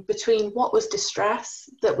setting between what was distress,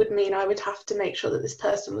 that would mean I would have to make sure that this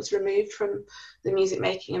person was removed from the music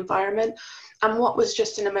making environment, and what was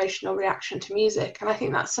just an emotional reaction to music. And I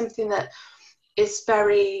think that's something that is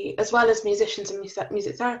very, as well as musicians and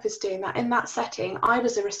music therapists doing that, in that setting, I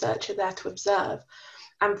was a researcher there to observe.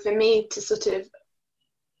 And for me to sort of,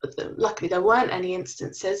 luckily there weren't any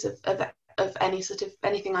instances of any sort of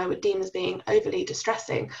anything I would deem as being overly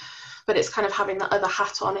distressing, but it's kind of having that other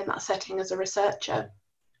hat on in that setting as a researcher,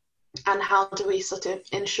 and how do we sort of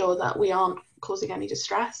ensure that we aren't causing any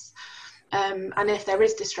distress, and if there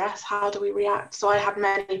is distress, how do we react? So I had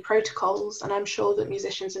many protocols, and I'm sure that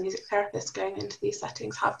musicians and music therapists going into these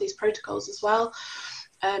settings have these protocols as well.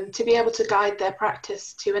 to be able to guide their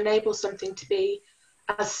practice to enable something to be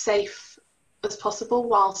as safe as possible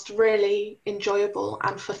whilst really enjoyable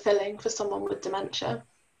and fulfilling for someone with dementia.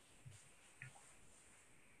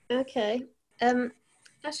 Okay.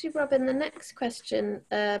 Actually, Robin, the next question,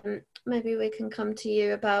 maybe we can come to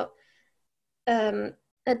you about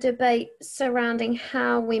a debate surrounding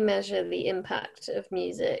how we measure the impact of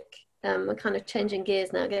music. We're kind of changing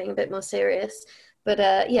gears now, getting a bit more serious.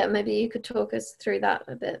 But yeah, maybe you could talk us through that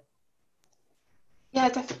a bit. Yeah,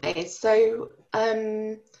 definitely. So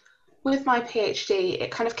with my PhD,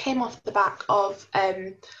 it kind of came off the back of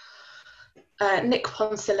Nick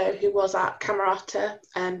Ponsillo, who was at Camerata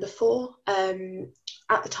before,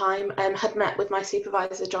 at the time, had met with my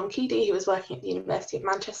supervisor, John Keedy, who was working at the University of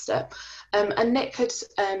Manchester. And Nick had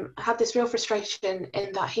had this real frustration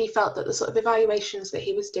in that he felt that the sort of evaluations that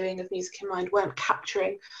he was doing of Music in Mind weren't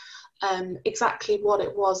capturing exactly what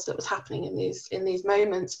it was that was happening in these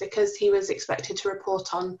moments, because he was expected to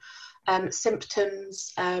report on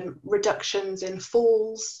symptoms, reductions in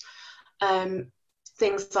falls,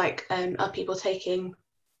 things like are people taking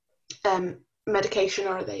medication,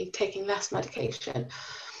 or are they taking less medication?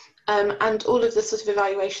 And all of the sort of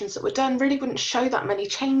evaluations that were done really wouldn't show that many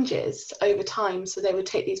changes over time. So they would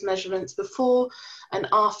take these measurements before and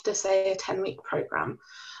after, say, a 10-week programme.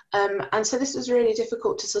 And so this was really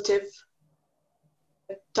difficult to sort of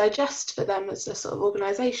digest for them as a sort of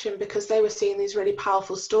organisation, because they were seeing these really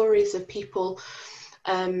powerful stories of people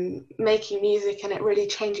making music and it really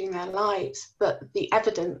changing their lives, but the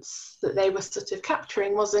evidence that they were sort of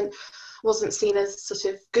capturing wasn't seen as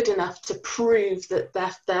sort of good enough to prove that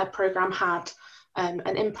their programme had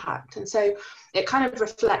an impact. And so it kind of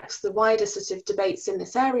reflects the wider sort of debates in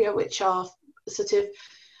this area, which are sort of,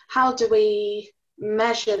 how do we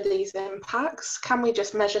measure these impacts? Can we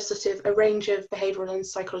just measure sort of a range of behavioural and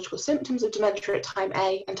psychological symptoms of dementia at time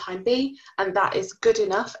A and time B, and that is good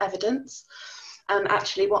enough evidence? And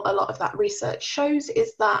actually what a lot of that research shows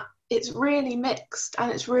is that it's really mixed,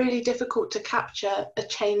 and it's really difficult to capture a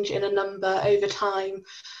change in a number over time,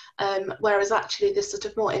 whereas actually this sort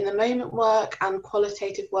of more in the moment work and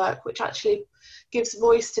qualitative work, which actually gives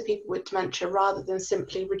voice to people with dementia rather than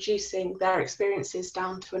simply reducing their experiences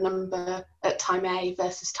down to a number at time A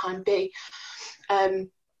versus time B. And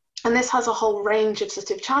this has a whole range of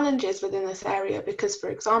sort of challenges within this area, because, for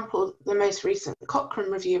example, the most recent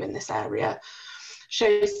Cochrane review in this area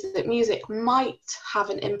shows that music might have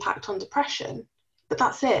an impact on depression, but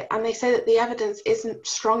that's it. And they say that the evidence isn't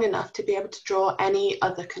strong enough to be able to draw any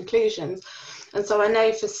other conclusions. And so I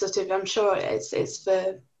know for sort of, I'm sure it's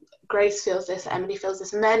for Grace feels this, Emily feels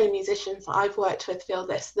this, many musicians that I've worked with feel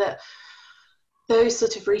this, that those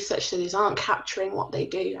sort of research studies aren't capturing what they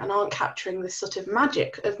do and aren't capturing this sort of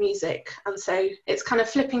magic of music. And so it's kind of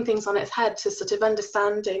flipping things on its head to sort of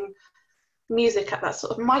understanding music at that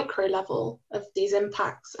sort of micro level of these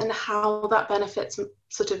impacts and how that benefits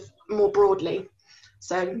sort of more broadly.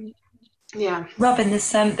 So yeah. Robin,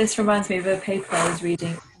 this reminds me of a paper I was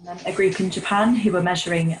reading from a group in Japan who were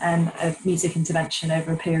measuring a music intervention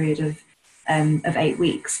over a period of 8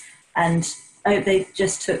 weeks, and they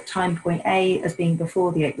just took time point A as being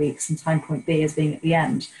before the 8 weeks and time point B as being at the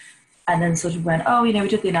end, and then sort of went, we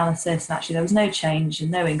did the analysis and actually there was no change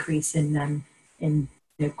and no increase in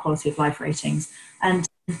quality of life ratings. And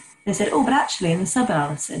they said, but actually in the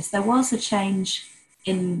sub-analysis there was a change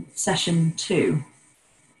in session 2,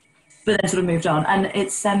 but then sort of moved on. And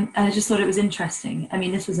it's and I just thought it was interesting. I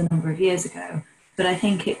mean, this was a number of years ago, but I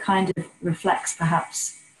think it kind of reflects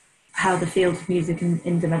perhaps how the field of music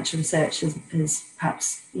in dementia research has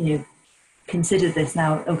perhaps considered this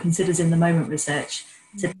now, or considers in the moment research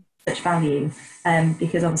to such value,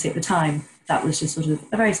 because obviously at the time that was just sort of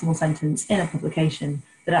a very small sentence in a publication.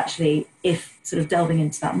 But actually, if sort of delving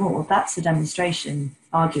into that more, that's a demonstration,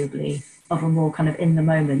 arguably, of a more kind of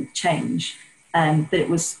in-the-moment change. But it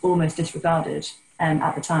was almost disregarded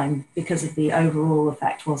at the time because of the overall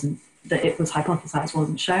effect that it was hypothesized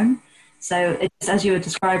wasn't shown. So it's, as you were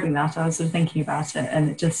describing that, I was sort of thinking about it, and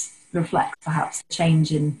it just reflects perhaps a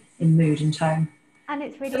change in mood and tone. And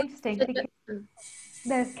it's really interesting because...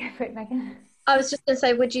 No, go for it, Megan. I was just going to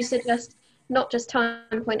say, would you suggest not just time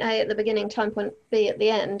point A at the beginning, time point B at the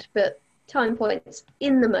end, but time points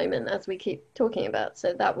in the moment, as we keep talking about?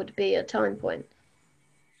 So that would be a time point.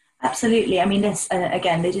 Absolutely. I mean, this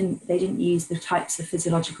again, they didn't use the types of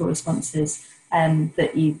physiological responses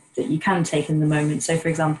that you can take in the moment. So, for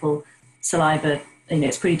example, saliva.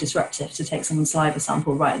 It's pretty disruptive to take someone's saliva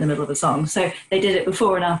sample right in the middle of a song. So they did it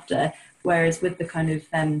before and after. Whereas with the kind of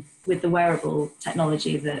with the wearable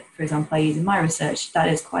technology that, for example, I use in my research, that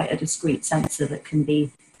is quite a discrete sensor that can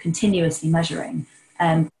be continuously measuring.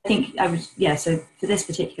 I think so for this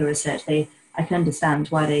particular research, I can understand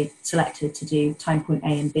why they selected to do time point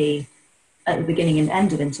A and B at the beginning and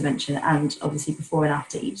end of intervention, and obviously before and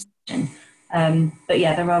after each session. But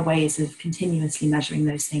yeah, there are ways of continuously measuring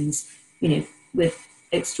those things, with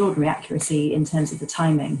extraordinary accuracy in terms of the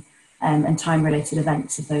timing and time-related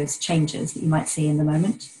events of those changes that you might see in the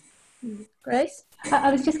moment. Grace?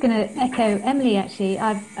 I was just going to echo Emily, actually.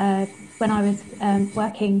 When I was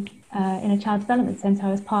working in a child development centre, I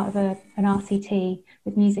was part of an RCT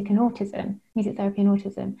with music therapy and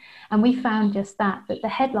autism. And we found just that the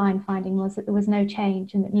headline finding was that there was no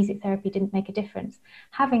change and that music therapy didn't make a difference.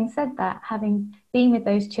 Having said that, having been with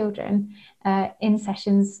those children in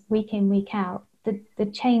sessions week in, week out, the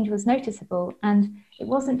change was noticeable. And it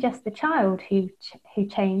wasn't just the child who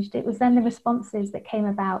changed, it was then the responses that came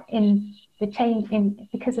about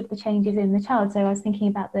because of the changes in the child. So I was thinking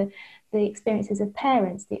about the experiences of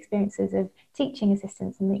parents, the experiences of teaching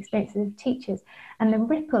assistants, and the experiences of teachers, and the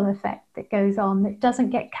ripple effect that goes on that doesn't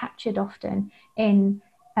get captured often in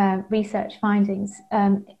research findings.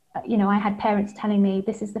 I had parents telling me,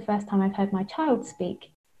 this is the first time I've heard my child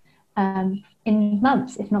speak in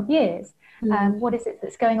months, if not years. What is it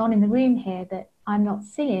that's going on in the room here that I'm not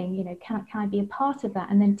seeing? Can I be a part of that?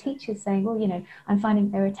 And then teachers saying, well, I'm finding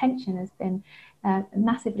their attention has been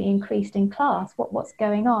massively increased in class. What's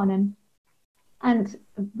going on? And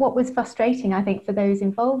what was frustrating, I think, for those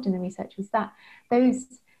involved in the research was that those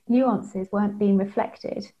nuances weren't being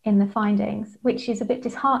reflected in the findings, which is a bit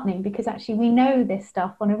disheartening, because actually we know this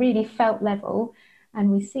stuff on a really felt level, and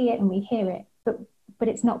we see it and we hear it, but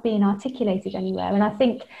it's not being articulated anywhere. And I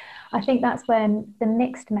think that's when the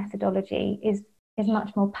mixed methodology is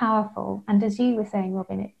much more powerful. And as you were saying,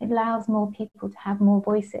 Robin, it allows more people to have more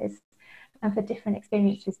voices and for different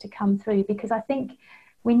experiences to come through, because I think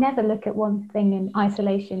we never look at one thing in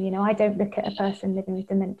isolation. I don't look at a person living with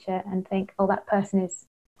dementia and think, oh, that person is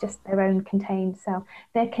just their own contained self.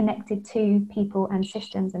 They're connected to people and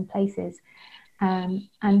systems and places.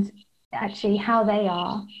 And actually how they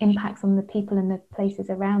are impacts on the people and the places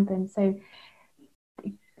around them. So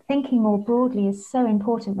thinking more broadly is so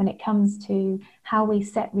important when it comes to how we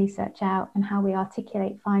set research out and how we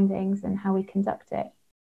articulate findings and how we conduct it.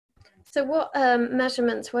 So what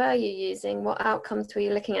measurements were you using? What outcomes were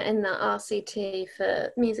you looking at in that RCT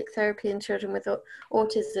for music therapy in children with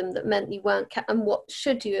autism that meant you weren't, and what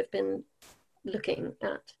should you have been looking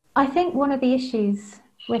at? I think one of the issues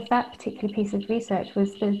with that particular piece of research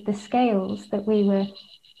was the scales that we were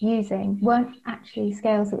using weren't actually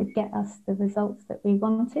scales that would get us the results that we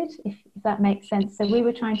wanted, if that makes sense. So we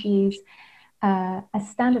were trying to use a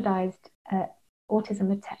standardized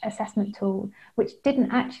autism assessment tool, which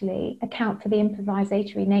didn't actually account for the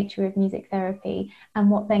improvisatory nature of music therapy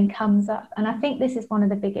and what then comes up. And I think this is one of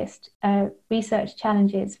the biggest research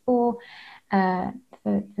challenges for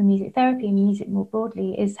music therapy and music more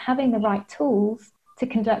broadly, is having the right tools to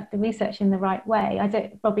conduct the research in the right way.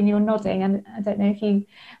 Robin, you're nodding, and I don't know if you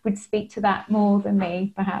would speak to that more than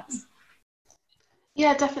me, perhaps.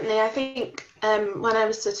 Yeah, definitely. I think when I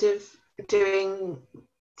was sort of doing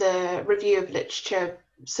the review of literature,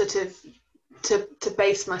 sort of to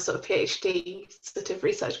base my sort of PhD sort of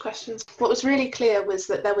research questions, what was really clear was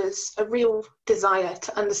that there was a real desire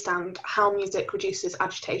to understand how music reduces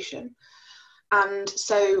agitation. And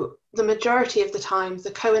so the majority of the time,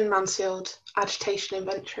 the Cohen-Mansfield Agitation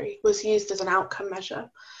Inventory was used as an outcome measure.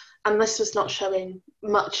 And this was not showing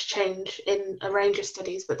much change in a range of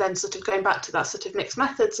studies, but then sort of going back to that sort of mixed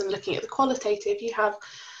methods and looking at the qualitative, you have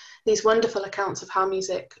these wonderful accounts of how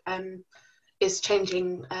music is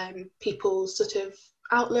changing people's sort of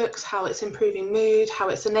outlooks, how it's improving mood, how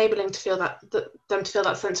it's enabling them to feel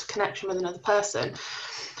that sense of connection with another person.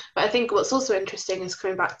 But I think what's also interesting is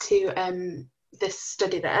coming back to this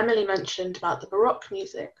study that Emily mentioned about the Baroque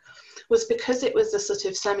music, was because it was a sort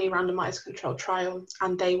of semi-randomized controlled trial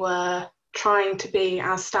and they were trying to be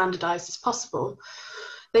as standardized as possible.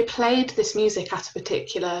 They played this music at a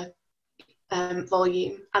particular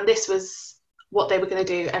volume, and this was what they were going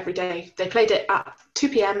to do every day. They played it at 2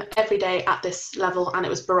 p.m. every day at this level, and it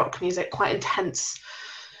was Baroque music, quite intense,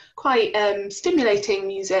 quite stimulating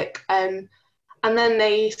music. And then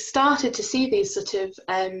they started to see these sort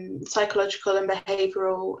of psychological and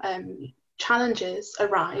behavioural challenges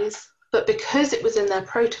arise. But because it was in their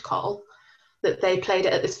protocol that they played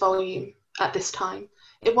it at this volume at this time,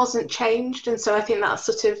 it wasn't changed. And so I think that's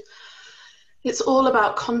sort of, it's all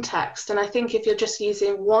about context. And I think if you're just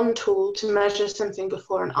using one tool to measure something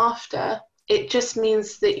before and after, it just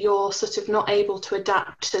means that you're sort of not able to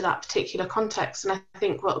adapt to that particular context. And I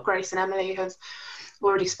think what Grace and Emily have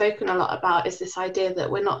already spoken a lot about is this idea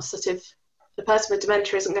that we're not sort of the person with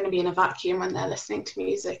dementia isn't going to be in a vacuum when they're listening to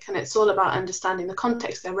music, and it's all about understanding the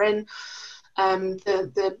context they're in,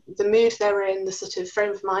 the mood they're in, the sort of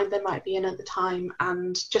frame of mind they might be in at the time,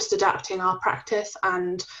 and just adapting our practice.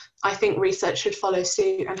 And I think research should follow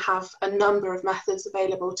suit and have a number of methods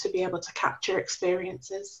available to be able to capture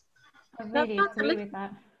experiences. I really agree with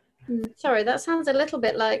that. Sorry, that sounds a little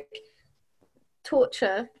bit like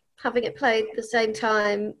torture, having it played at the same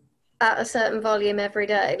time at a certain volume every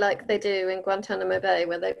day, like they do in Guantanamo Bay,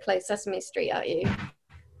 where they play Sesame Street at you.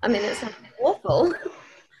 I mean, it's awful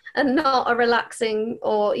and not a relaxing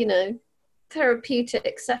or, you know,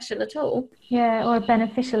 therapeutic session at all. Yeah, or a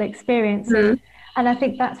beneficial experience. And I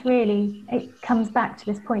think that's really, it comes back to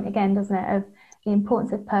this point again, doesn't it, of the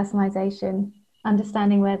importance of personalisation,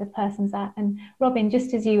 understanding where the person's at. And Robin,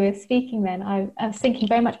 just as you were speaking then, I was thinking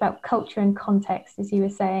very much about culture and context, as you were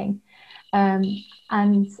saying.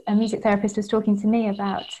 And a music therapist was talking to me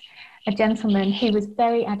about a gentleman who was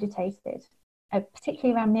very agitated,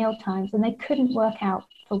 particularly around meal times, and they couldn't work out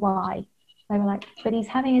for why. They were like, but he's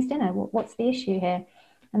having his dinner, what's the issue here?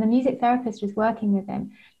 And the music therapist was working with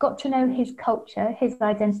him, got to know his culture, his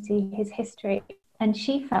identity, his history, and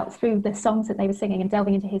she felt through the songs that they were singing and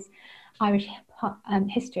delving into his Irish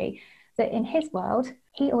history, that in his world,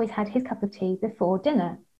 he always had his cup of tea before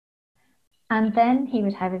dinner. And then he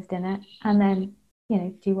would have his dinner and then, you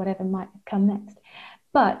know, do whatever might come next.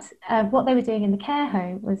 But what they were doing in the care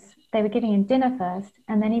home was they were giving him dinner first,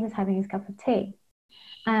 and then he was having his cup of tea.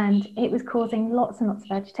 And it was causing lots and lots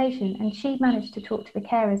of agitation. And she managed to talk to the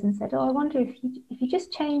carers and said, oh, I wonder if you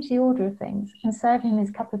just change the order of things and serve him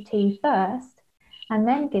his cup of tea first and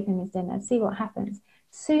then give him his dinner, see what happens.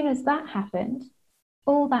 Soon as that happened,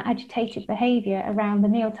 all that agitated behaviour around the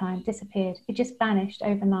mealtime disappeared. It just vanished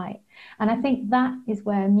overnight. And I think that is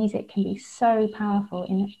where music can be so powerful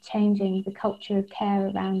in changing the culture of care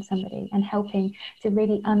around somebody and helping to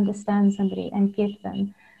really understand somebody and give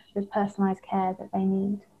them the personalised care that they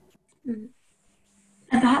need. And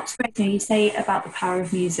perhaps, Greta, you say about the power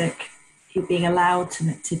of music being allowed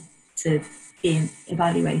to be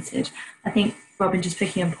evaluated. I think, Robin, just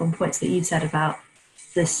picking up on points that you said about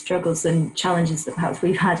the struggles and challenges that perhaps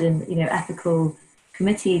we've had in, you know, ethical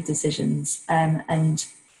committee decisions, and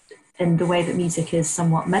in the way that music is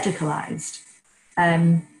somewhat medicalised,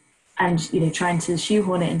 and, you know, trying to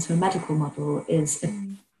shoehorn it into a medical model is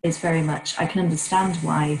very much, I can understand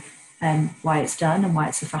why it's done and why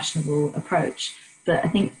it's a fashionable approach. But I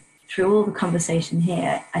think through all the conversation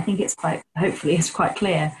here, I think hopefully it's quite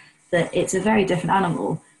clear that it's a very different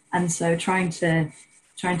animal. And so trying to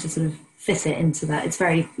sort of fit it into that, it's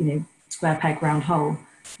very, you know, square peg, round hole.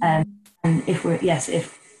 And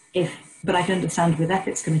but I can understand with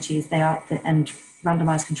ethics committees, and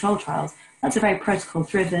randomised control trials, that's a very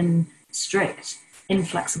protocol-driven, strict,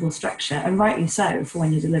 inflexible structure, and rightly so for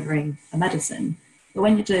when you're delivering a medicine. But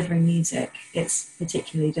when you're delivering music, it's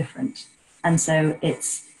particularly different. And so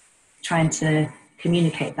it's trying to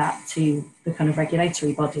communicate that to the kind of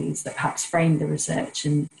regulatory bodies that perhaps frame the research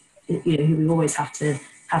and, you know, who we always have to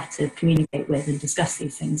communicate with and discuss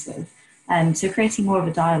these things with. So creating more of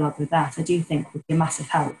a dialogue with that, I do think, would be a massive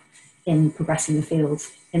help in progressing the field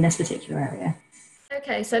in this particular area.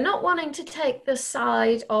 Okay, so not wanting to take the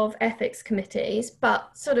side of ethics committees,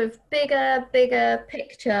 but sort of bigger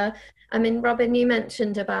picture. I mean, Robin, you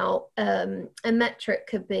mentioned about a metric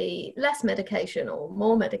could be less medication or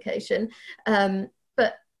more medication.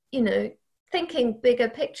 But, you know, thinking bigger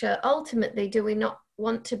picture, ultimately, do we not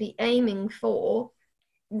want to be aiming for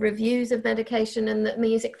reviews of medication, and that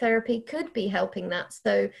music therapy could be helping that?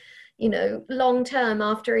 So, you know, long term,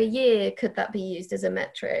 after a year, could that be used as a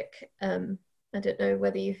metric? I don't know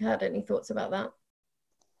whether you've had any thoughts about that.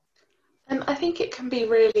 I think it can be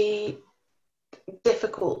really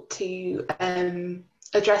difficult to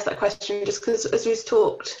address that question, just because, as we've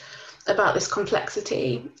talked about this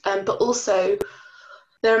complexity, but also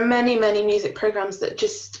there are many music programs that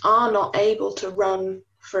just are not able to run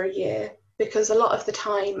for a year, because a lot of the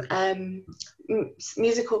time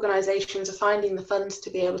music organisations are finding the funds to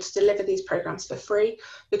be able to deliver these programs for free,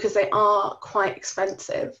 because they are quite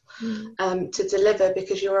expensive to deliver,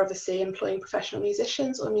 because you're obviously employing professional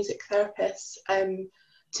musicians or music therapists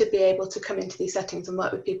to be able to come into these settings and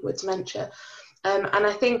work with people with dementia. And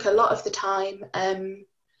I think a lot of the time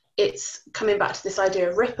it's coming back to this idea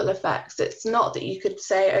of ripple effects. It's not that you could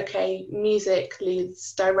say, okay, music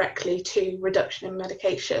leads directly to reduction in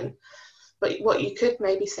medication. But what you could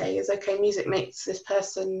maybe say is, okay, music makes this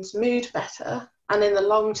person's mood better, and in the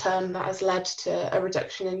long term that has led to a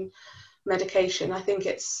reduction in medication. I think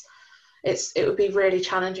it would be really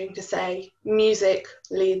challenging to say music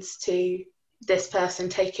leads to this person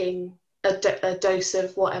taking a dose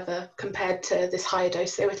of whatever compared to this higher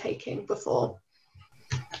dose they were taking before.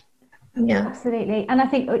 Yeah, absolutely. And I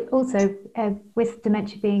think also with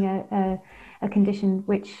dementia being a condition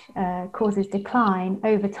which causes decline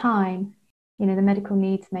over time, the medical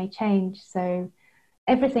needs may change. So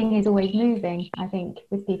everything is always moving, I think,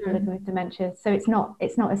 with people living with dementia. So it's not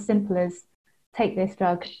as simple as take this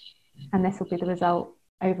drug and this will be the result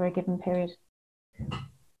over a given period.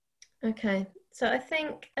 Okay, so I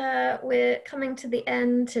think we're coming to the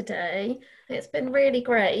end today. It's been really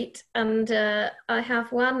great, and I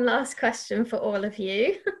have one last question for all of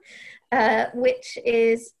you, which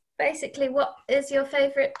is basically, what is your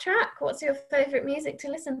favourite track? What's your favourite music to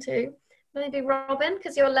listen to? Maybe Robin,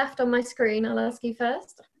 because you're left on my screen, I'll ask you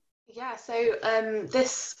first. Yeah, so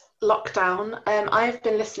this lockdown, I've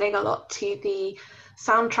been listening a lot to the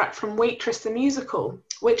soundtrack from Waitress the Musical,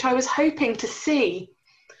 which I was hoping to see,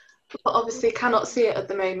 but obviously cannot see it at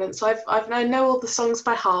the moment. So I know all the songs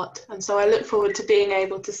by heart, and so I look forward to being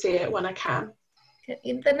able to see it when I can.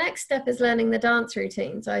 The next step is learning the dance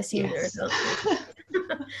routines. I assume Yes. there are dance routines.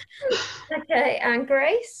 Okay, and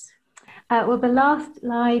Grace? Well, the last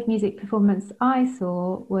live music performance I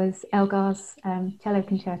saw was Elgar's cello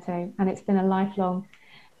concerto, and it's been a lifelong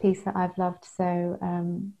piece that I've loved. So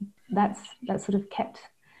that's sort of kept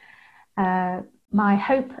my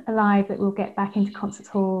hope alive that we'll get back into concert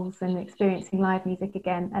halls and experiencing live music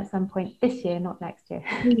again at some point this year, not next year.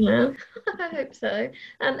 Yeah, I hope so.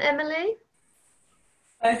 And Emily?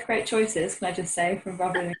 Both great choices, can I just say, from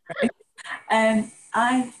Robin and Grace.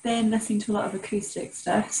 I've been listening to a lot of acoustic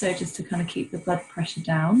stuff, so just to kind of keep the blood pressure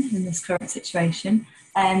down in this current situation.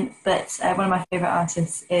 But one of my favourite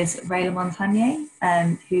artists is Ray LaMontagne,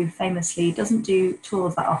 who famously doesn't do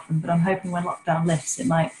tours that often, but I'm hoping when lockdown lifts it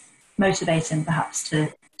might motivate him perhaps to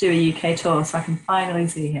do a UK tour so I can finally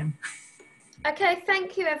see him. Okay,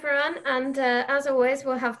 thank you everyone, and as always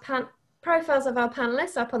we'll have profiles of our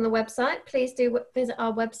panellists up on the website. Please do visit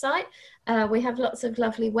our website. We have lots of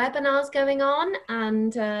lovely webinars going on,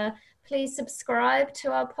 and please subscribe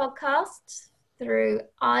to our podcasts through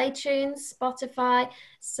iTunes, Spotify,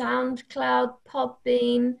 SoundCloud,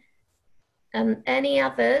 Podbean, and any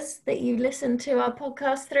others that you listen to our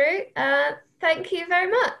podcast through. Thank you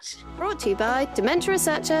very much. Brought to you by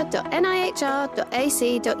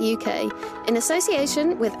dementiaresearcher.nihr.ac.uk in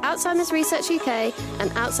association with Alzheimer's Research UK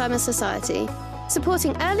and Alzheimer's Society,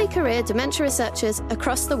 supporting early career dementia researchers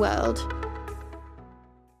across the world.